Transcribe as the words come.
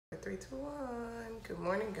Three, two, one. Good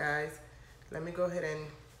morning, guys. Let me go ahead and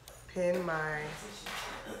pin my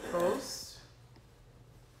post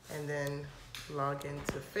and then log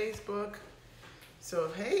into Facebook.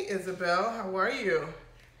 So, hey, Isabel, how are you?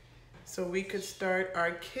 So we could start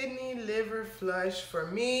our kidney liver flush. For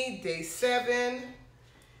me, day 7.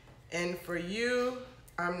 And for you,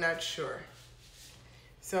 I'm not sure.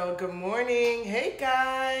 So, good morning. Hey,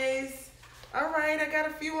 guys. All right, I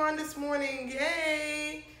got a few on this morning.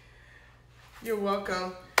 Yay. You're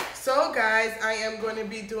welcome. So guys, I am going to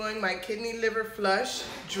be doing my kidney liver flush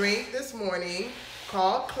drink this morning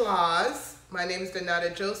called Claws. My name is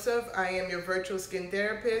Donata Joseph. I am your virtual skin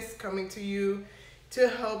therapist coming to you to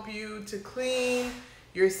help you to clean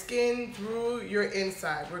your skin through your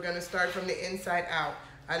inside. We're going to start from the inside out.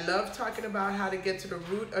 I love talking about how to get to the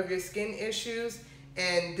root of your skin issues,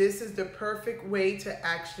 and this is the perfect way to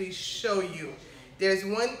actually show you. There's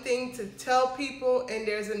one thing to tell people and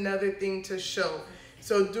there's another thing to show.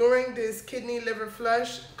 So during this kidney liver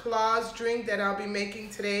flush Claws drink that I'll be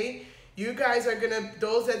making today, you guys are gonna,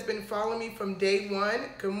 those that's been following me from day 1,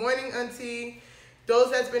 good morning, Auntie.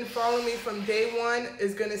 Those that's been following me from day 1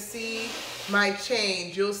 is gonna see my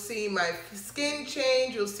change. You'll see my skin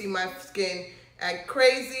change. You'll see my skin act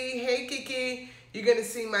crazy. Hey, Kiki. You're gonna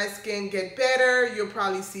see my skin get better. You'll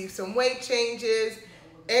probably see some weight changes,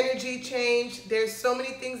 energy change. There's so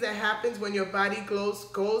many things that happens when your body goes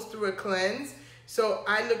through a cleanse. So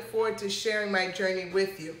I look forward to sharing my journey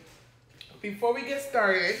with you. Before we get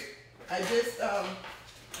started, I just,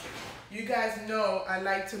 you guys know I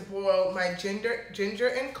like to boil my ginger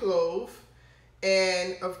and clove,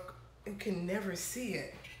 and you can never see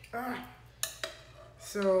it.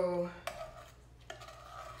 So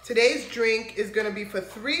today's drink is gonna be for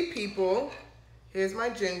 3 people. Here's my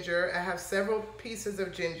ginger. I have several pieces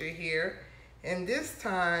of ginger here. And this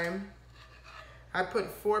time, I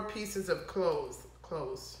put 4 pieces of cloves.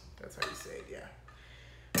 That's how you say it, yeah.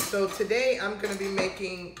 So today, I'm gonna be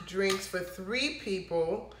making drinks for 3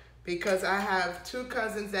 people because I have 2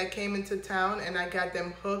 cousins that came into town and I got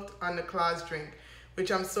them hooked on the Claws drink,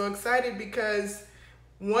 which I'm so excited because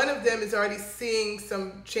one of them is already seeing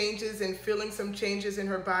some changes and feeling some changes in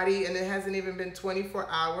her body, and it hasn't even been 24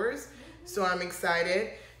 hours. So I'm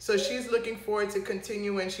excited. So she's looking forward to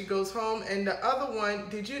continue when she goes home. And the other one,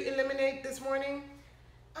 did you eliminate this morning?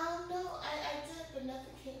 No, I did, but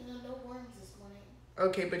nothing came, no worms this morning.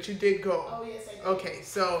 Okay, but you did go. Oh, yes, I did. Okay,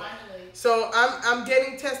 so finally. So I'm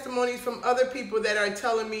getting testimonies from other people that are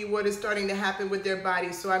telling me what is starting to happen with their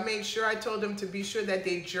bodies. So I made sure I told them to be sure that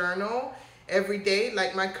they journal every day.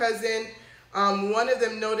 Like my cousin, one of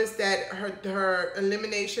them noticed that her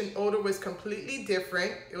elimination odor was completely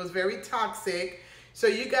different. It was very toxic. So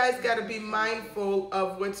you guys got to be mindful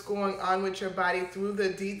of what's going on with your body through the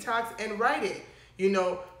detox and write it. You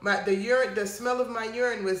know, the smell of my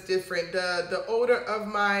urine was different. The odor of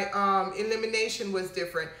my elimination was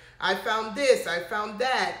different. I found this, I found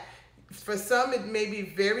that. For some, it may be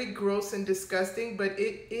very gross and disgusting, but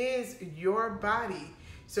it is your body.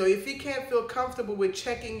 So if you can't feel comfortable with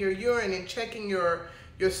checking your urine and checking your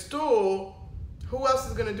stool, who else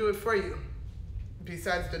is gonna do it for you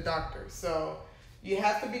besides the doctor? So you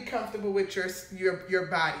have to be comfortable with your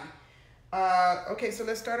body. Okay, so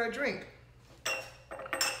let's start our drink.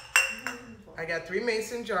 I got 3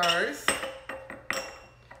 mason jars.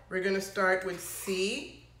 We're gonna start with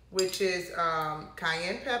C, which is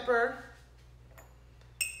cayenne pepper.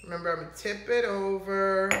 Remember, I'm gonna tip it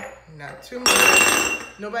over, not too much.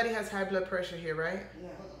 Nobody has high blood pressure here, right?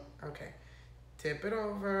 No. Okay, tip it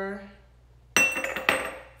over.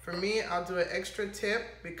 For me, I'll do an extra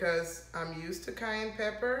tip because I'm used to cayenne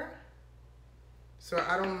pepper. So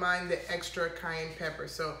I don't mind the extra cayenne pepper.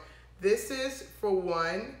 So this is for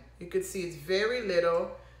 1. You could see it's very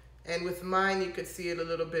little. And with mine, you could see it a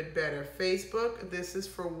little bit better. Facebook, this is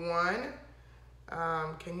for 1.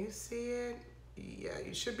 Can you see it? Yeah,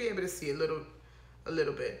 you should be able to see a little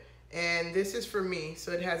bit. And this is for me,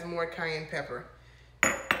 so it has more cayenne pepper.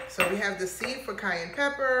 So we have the C for cayenne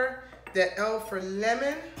pepper, the L for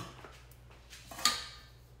lemon.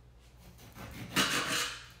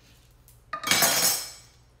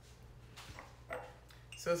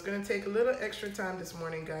 So it's gonna take a little extra time this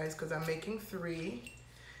morning, guys, because I'm making 3.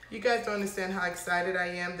 You guys don't understand how excited I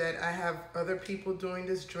am that I have other people doing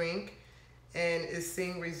this drink and is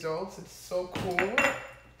seeing results. It's so cool.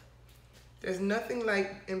 There's nothing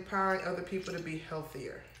like empowering other people to be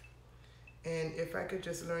healthier. And if I could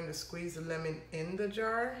just learn to squeeze the lemon in the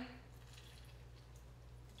jar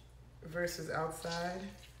versus outside.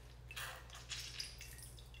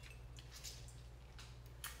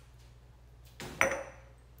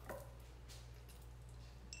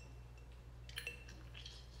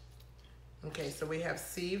 Okay, so we have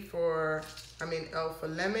L for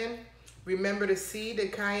lemon. Remember the C, the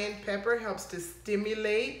cayenne pepper, helps to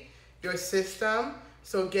stimulate your system.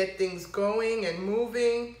 So get things going and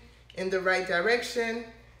moving in the right direction.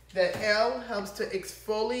 The L helps to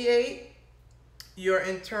exfoliate your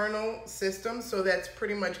internal system. So that's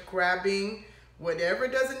pretty much grabbing whatever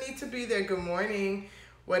doesn't need to be there. Good morning.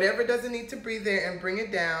 Whatever doesn't need to be there and bring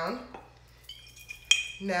it down.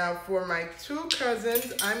 Now for my two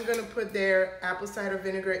cousins, I'm gonna put their apple cider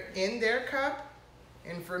vinegar in their cup.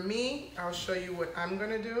 And for me, I'll show you what I'm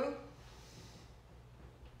gonna do.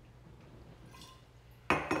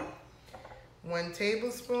 1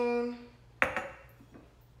 tablespoon.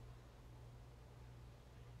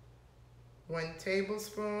 1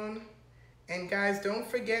 tablespoon. And guys, don't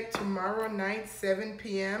forget tomorrow night, 7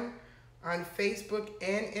 p.m. on Facebook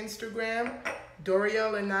and Instagram,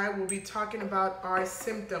 Doriel and I will be talking about our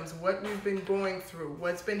symptoms, what we've been going through,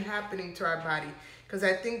 what's been happening to our body. Because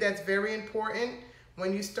I think that's very important.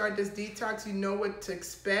 When you start this detox, you know what to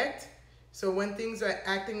expect. So when things are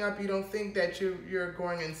acting up, you don't think that you're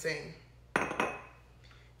going insane.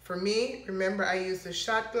 For me, remember I use the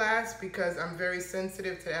shot glass because I'm very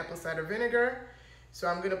sensitive to apple cider vinegar. So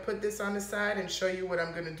I'm gonna put this on the side and show you what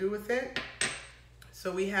I'm gonna do with it.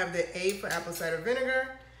 So we have the A for apple cider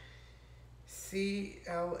vinegar,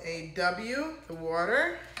 CLAW, the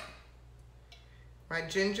water, my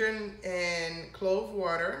ginger and clove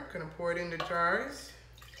water. I'm gonna pour it into jars.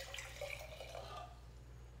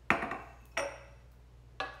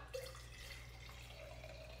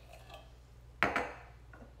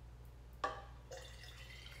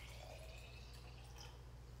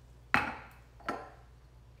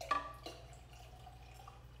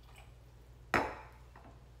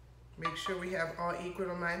 Make sure we have all equal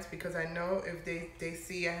amounts because I know if they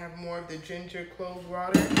see I have more of the ginger clove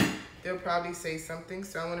water, they'll probably say something.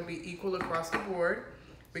 So I want to be equal across the board.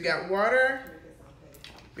 We got water.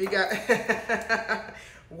 We got,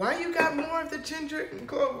 why you got more of the ginger and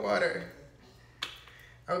clove water?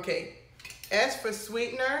 Okay, S for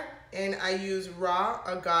sweetener, and I use raw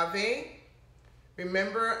agave.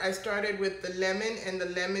 Remember, I started with the lemon, and the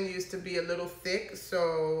lemon used to be a little thick,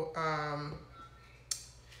 so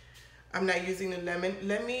I'm not using the lemon.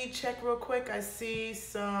 Let me check real quick. I see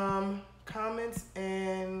some comments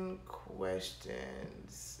and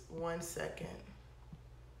questions. 1 second.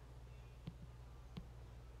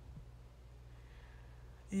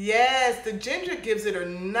 Yes, the ginger gives it a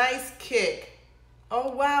nice kick. Oh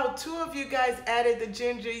wow, 2 of you guys added the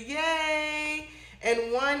ginger, yay!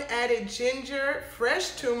 And 1 added ginger,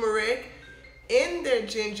 fresh turmeric in their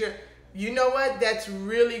ginger. You know what, that's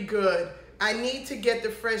really good. I need to get the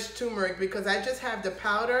fresh turmeric because I just have the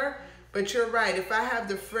powder, but you're right. If I have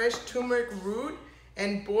the fresh turmeric root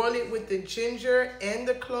and boil it with the ginger and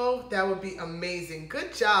the clove, that would be amazing.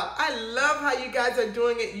 Good job. I love how you guys are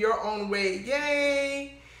doing it your own way.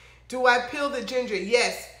 Yay. Do I peel the ginger?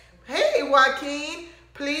 Yes. Hey, Joaquin,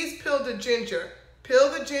 please peel the ginger. Peel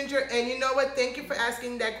the ginger. And you know what? Thank you for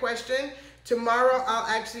asking that question. Tomorrow, I'll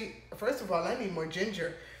actually, first of all, I need more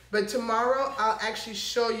ginger. But tomorrow, I'll actually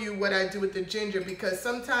show you what I do with the ginger because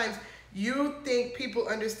sometimes you think people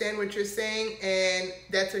understand what you're saying, and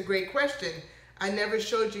that's a great question. I never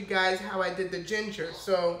showed you guys how I did the ginger.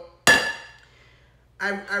 So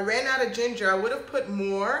I ran out of ginger. I would have put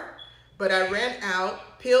more, but I ran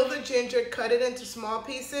out. Peel the ginger, cut it into small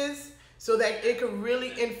pieces so that it could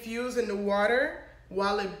really infuse in the water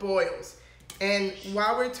while it boils. And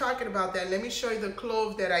while we're talking about that, let me show you the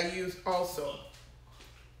clove that I use also.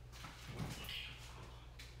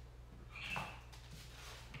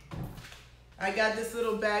 I got this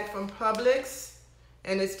little bag from Publix,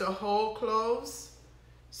 and it's the whole cloves.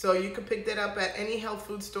 So you can pick that up at any health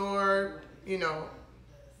food store, you know,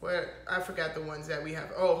 where, I forgot the ones that we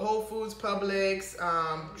have. Oh, Whole Foods, Publix,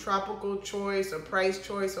 Tropical Choice or Price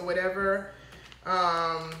Choice or whatever.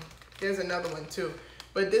 There's another one too.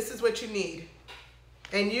 But this is what you need.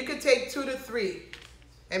 And you could take 2 to 3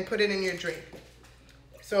 and put it in your drink.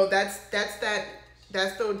 So that's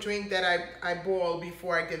the drink that I boil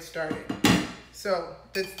before I get started. So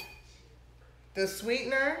the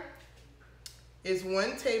sweetener is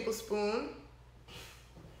 1 tablespoon.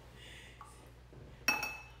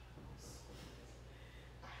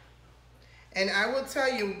 And I will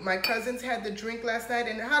tell you, my cousins had the drink last night.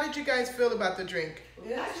 And how did you guys feel about the drink?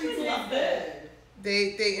 Yeah, actually good.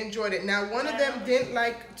 They enjoyed it. Now, one of them didn't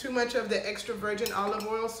like too much of the extra virgin olive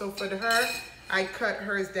oil. So for her, I cut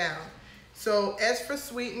hers down. So S for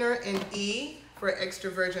sweetener and E for extra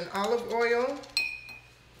virgin olive oil.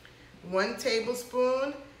 1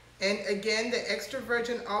 tablespoon. And again, the extra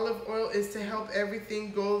virgin olive oil is to help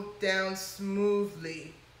everything go down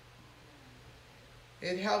smoothly.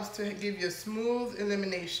 It helps to give you a smooth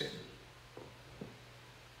elimination.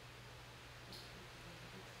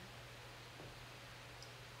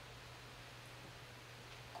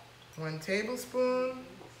 One tablespoon.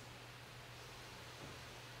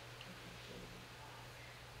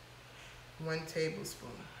 One tablespoon.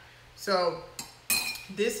 So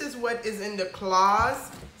this is what is in the Claws,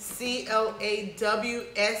 C-L-A-W-S-E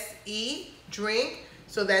drink.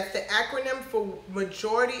 So that's the acronym for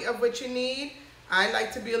majority of what you need. I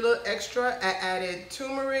like to be a little extra. I added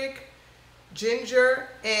turmeric, ginger,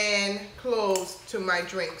 and cloves to my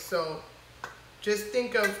drink. So just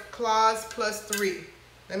think of Claws plus 3.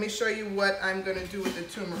 Let me show you what I'm gonna do with the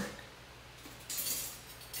turmeric.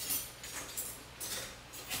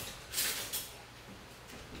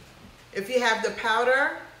 If you have the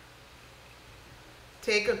powder,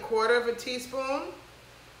 take 1/4 teaspoon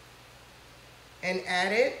and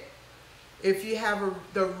add it. If you have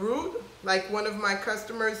the root, like one of my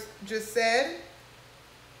customers just said,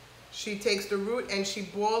 she takes the root and she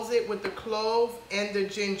boils it with the clove and the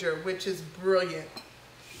ginger, which is brilliant.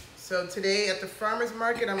 So today at the farmer's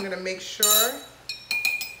market, I'm gonna make sure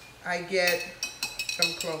I get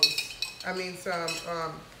some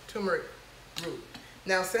some turmeric root.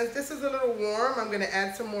 Now, since this is a little warm, I'm gonna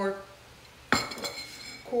add some more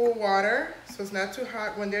cool water so it's not too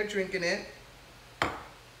hot when they're drinking it.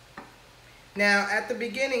 Now, at the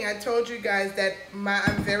beginning, I told you guys that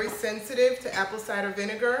I'm very sensitive to apple cider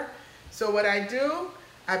vinegar. So what I do,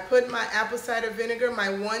 I put my apple cider vinegar, my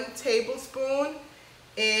 1 tablespoon,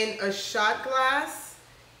 in a shot glass,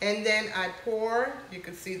 and then I pour, you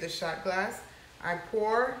can see the shot glass, I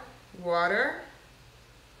pour water,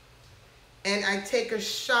 and I take a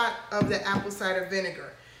shot of the apple cider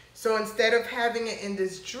vinegar. So instead of having it in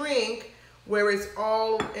this drink where it's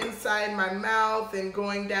all inside my mouth and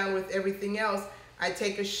going down with everything else, I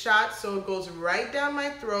take a shot so it goes right down my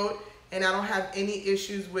throat and I don't have any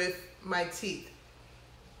issues with my teeth.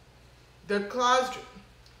 The Claws,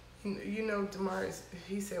 you know, Demar,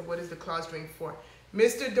 he said, what is the Claws drink for?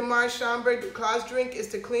 Mr. Demar Schomburg, the Claws drink is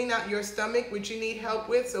to clean out your stomach, which you need help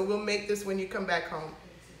with, so we'll make this when you come back home.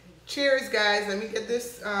 Cheers, guys. Let me get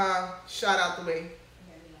this shot out the way.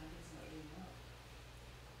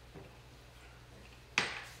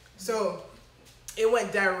 So it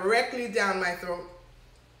went directly down my throat.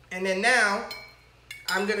 And then now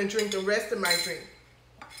I'm going to drink the rest of my drink.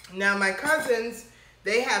 Now my cousins,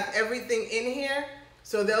 they have everything in here,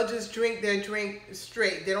 so they'll just drink their drink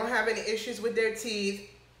straight. They don't have any issues with their teeth.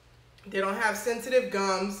 They don't have sensitive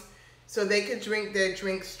gums, so they can drink their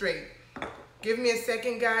drink straight. Give me a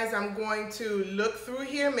second, guys. I'm going to look through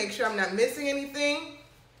here, make sure I'm not missing anything.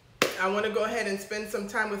 I want to go ahead and spend some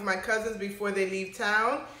time with my cousins before they leave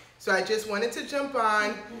town. So I just wanted to jump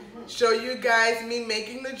on, show you guys me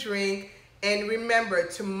making the drink. And remember,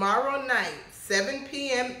 tomorrow night, 7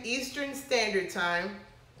 p.m. Eastern Standard Time,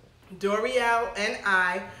 Doriel and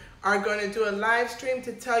I are going to do a live stream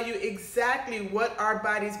to tell you exactly what our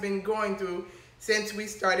body's been going through since we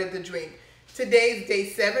started the drink. Today's day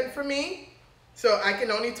 7 for me. So I can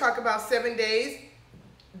only talk about 7 days.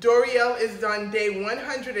 Doriel is on day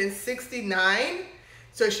 169.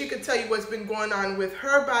 So she could tell you what's been going on with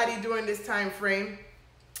her body during this time frame.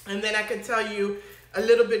 And then I could tell you a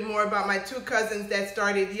little bit more about my 2 cousins that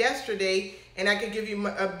started yesterday. And I could give you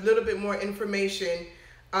a little bit more information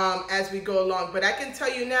as we go along. But I can tell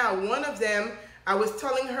you now, one of them, I was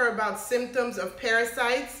telling her about symptoms of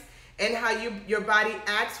parasites and how your body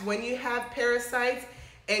acts when you have parasites.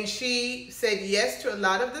 And she said yes to a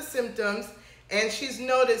lot of the symptoms, and she's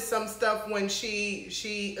noticed some stuff when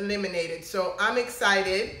she eliminated. So I'm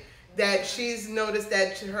excited that she's noticed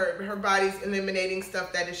that her body's eliminating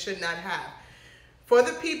stuff that it should not have. For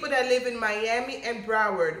the people that live in Miami and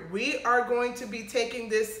Broward, we are going to be taking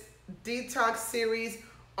this detox series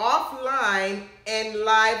offline and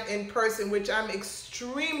live in person, which I'm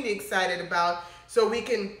extremely excited about. So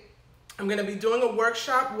I'm going to be doing a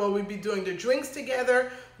workshop where we'll be doing the drinks together.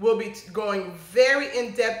 We'll be going very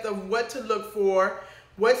in depth of what to look for,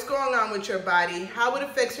 what's going on with your body, how it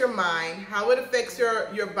affects your mind, how it affects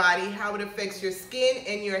your body, how it affects your skin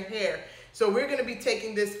and your hair. So we're going to be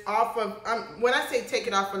taking this off of, when I say take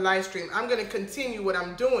it off a live stream, I'm going to continue what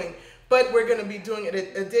I'm doing, but we're going to be doing it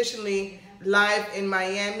additionally live in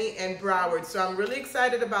Miami and Broward. So I'm really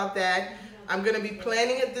excited about that. I'm going to be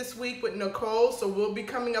planning it this week with Nicole, so we'll be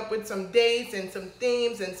coming up with some dates and some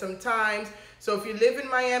themes and some times. So if you live in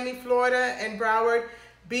Miami, Florida, and Broward,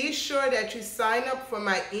 be sure that you sign up for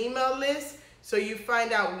my email list so you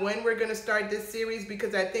find out when we're going to start this series,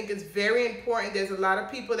 because I think it's very important. There's a lot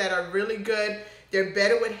of people that are really good. They're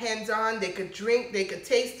better with hands-on. They could drink, they could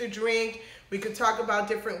taste the drink. We could talk about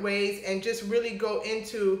different ways and just really go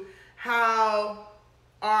into how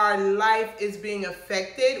our life is being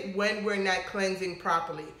affected when we're not cleansing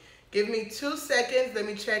properly. Give me 2 seconds. Let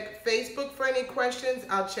me check Facebook for any questions.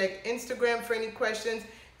 I'll check Instagram for any questions,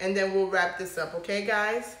 and then we'll wrap this up. Okay,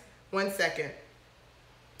 guys? 1 second.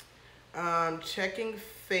 Checking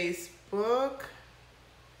Facebook.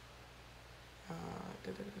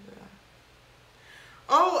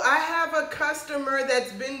 Oh, I have a customer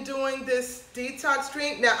that's been doing this detox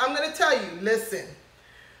drink. Now, I'm going to tell you, listen,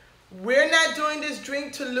 we're not doing this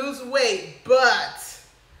drink to lose weight, but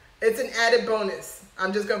it's an added bonus.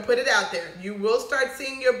 I'm just going to put it out there. You will start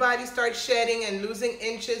seeing your body start shedding and losing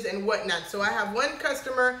inches and whatnot. So I have one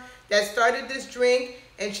customer that started this drink,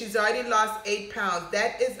 and she's already lost 8 pounds.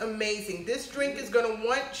 That is amazing. This drink is going to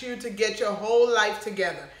want you to get your whole life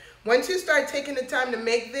together. Once you start taking the time to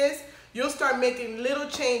make this, you'll start making little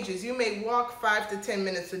changes. You may walk 5 to 10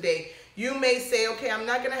 minutes a day. You may say, okay, I'm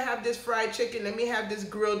not going to have this fried chicken. Let me have this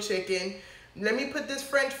grilled chicken. Let me put this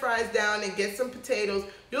French fries down and get some potatoes.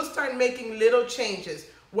 You'll start making little changes.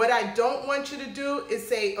 What I don't want you to do is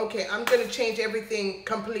say, okay, I'm going to change everything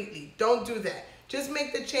completely. Don't do that. Just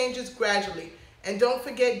make the changes gradually. And don't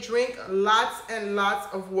forget, drink lots and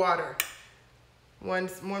lots of water. One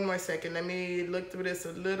more second. Let me look through this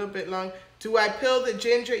a little bit long. Do I peel the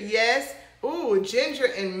ginger? Yes. Ooh, ginger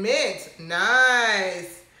and mint.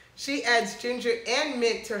 Nice. She adds ginger and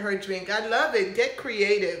mint to her drink. I love it. Get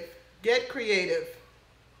creative. Get creative.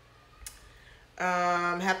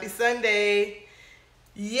 Happy Sunday.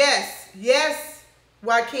 Yes, yes,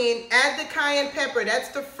 Joaquin. Add the cayenne pepper. That's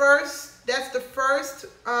the first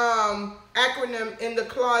acronym in the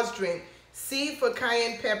clause drink. C for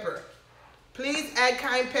cayenne pepper. Please add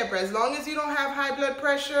cayenne pepper. As long as you don't have high blood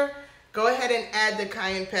pressure, go ahead and add the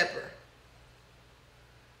cayenne pepper.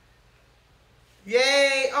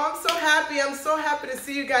 Yay! Oh, I'm so happy. I'm so happy to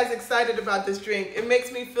see you guys excited about this drink. It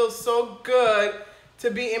makes me feel so good to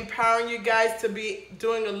be empowering you guys to be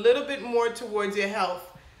doing a little bit more towards your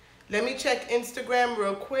health. Let me check Instagram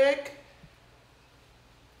real quick.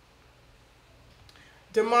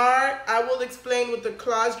 Damar, I will explain what the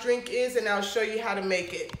clause drink is, and I'll show you how to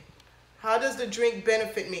make it. How does the drink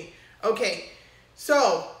benefit me? Okay,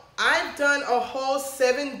 so I've done a whole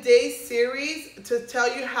 7-day series to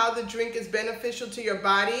tell you how the drink is beneficial to your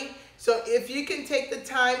body. So if you can take the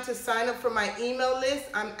time to sign up for my email list,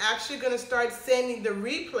 I'm actually going to start sending the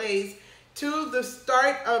replays to the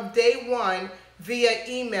start of day 1 via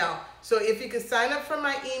email. So if you can sign up for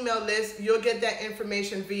my email list, you'll get that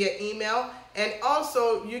information via email. And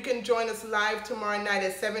also, you can join us live tomorrow night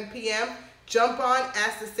at 7 p.m. Jump on,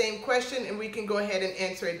 ask the same question, and we can go ahead and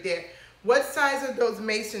answer it there. What size are those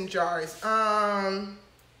mason jars? I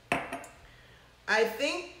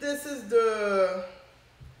think this is the...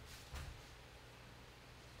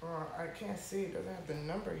 Oh, I can't see. It doesn't have the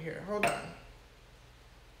number here. Hold on.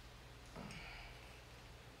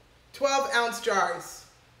 12-ounce jars.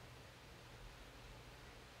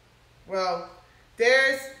 Well,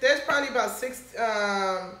 there's probably about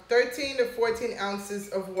 13 to 14 ounces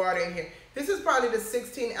of water in here. This is probably the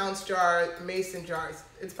 16-ounce jar, mason jars.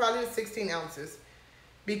 It's probably the 16 ounces.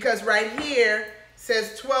 Because right here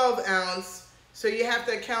says 12 ounce, so you have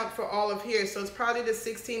to account for all of here. So it's probably the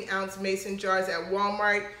 16-ounce mason jars at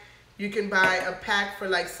Walmart. You can buy a pack for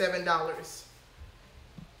like $7.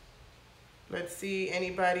 Let's see,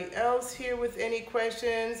 anybody else here with any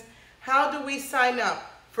questions? How do we sign up?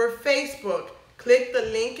 For Facebook, click the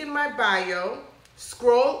link in my bio.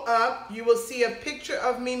 Scroll up, you will see a picture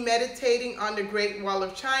of me meditating on the Great Wall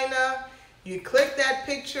of China. You click that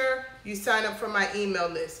picture, you sign up for my email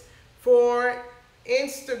list. For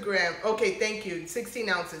Instagram, okay, thank you, 16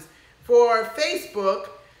 ounces. For Facebook,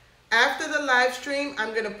 after the live stream,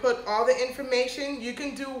 I'm gonna put all the information. You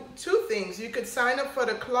can do 2 things. You could sign up for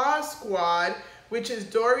the Claw Squad, which is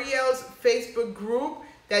Doriel's Facebook group,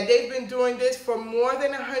 that they've been doing this for more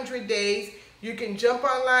than 100 days. You can jump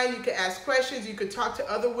online, you can ask questions, you could talk to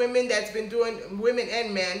other women that's been doing, women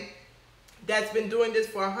and men, that's been doing this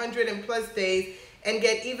for 100+ days, and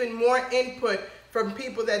get even more input from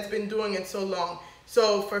people that's been doing it so long.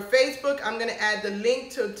 So for Facebook, I'm gonna add the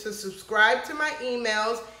link to subscribe to my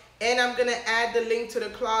emails, and I'm gonna add the link to the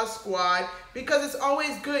Claw Squad, because it's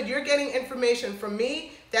always good. You're getting information from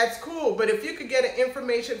me, that's cool, but if you could get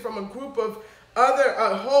information from a group of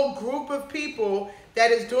a whole group of people that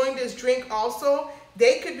is doing this drink also,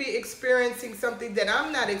 they could be experiencing something that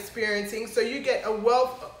I'm not experiencing, so you get a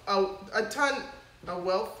wealth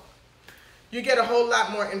you get a whole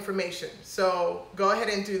lot more information. So go ahead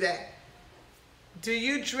and do that. Do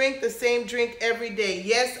you drink the same drink every day?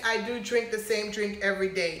 Yes, I do drink the same drink every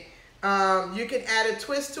day. You can add a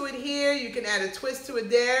twist to it here. You can add a twist to it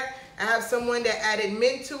there. I have someone that added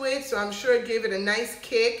mint to it, so I'm sure it gave it a nice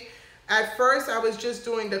kick. At first, I was just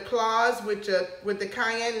doing the claws with the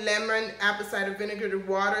cayenne, lemon, apple cider vinegar,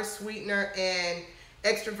 water, sweetener, and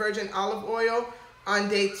extra virgin olive oil. On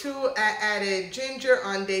day 2, I added ginger.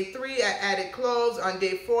 On day 3, I added cloves. On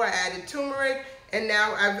day 4, I added turmeric. And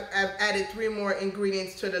now I've added 3 more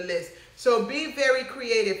ingredients to the list. So be very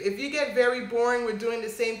creative. If you get very boring with doing the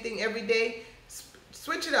same thing every day,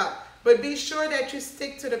 switch it up. But be sure that you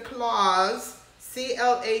stick to the CLAWSE,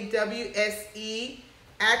 C-L-A-W-S-E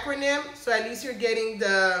acronym. So at least you're getting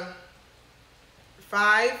the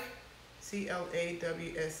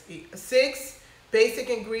 6 basic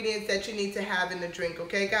ingredients that you need to have in the drink.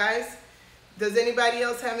 Okay, guys? Does anybody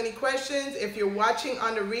else have any questions? If you're watching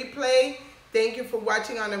on the replay, thank you for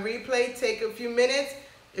watching on the replay. Take a few minutes.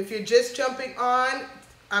 If you're just jumping on,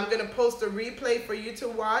 I'm going to post a replay for you to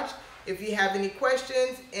watch. If you have any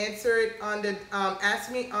questions, answer it on the, ask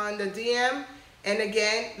me on the DM. And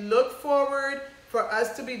again, look forward for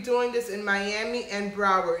us to be doing this in Miami and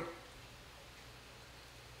Broward.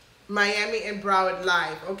 Miami and Broward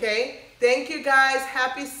live, okay? Thank you guys.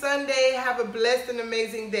 Happy Sunday. Have a blessed and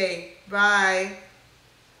amazing day. Bye.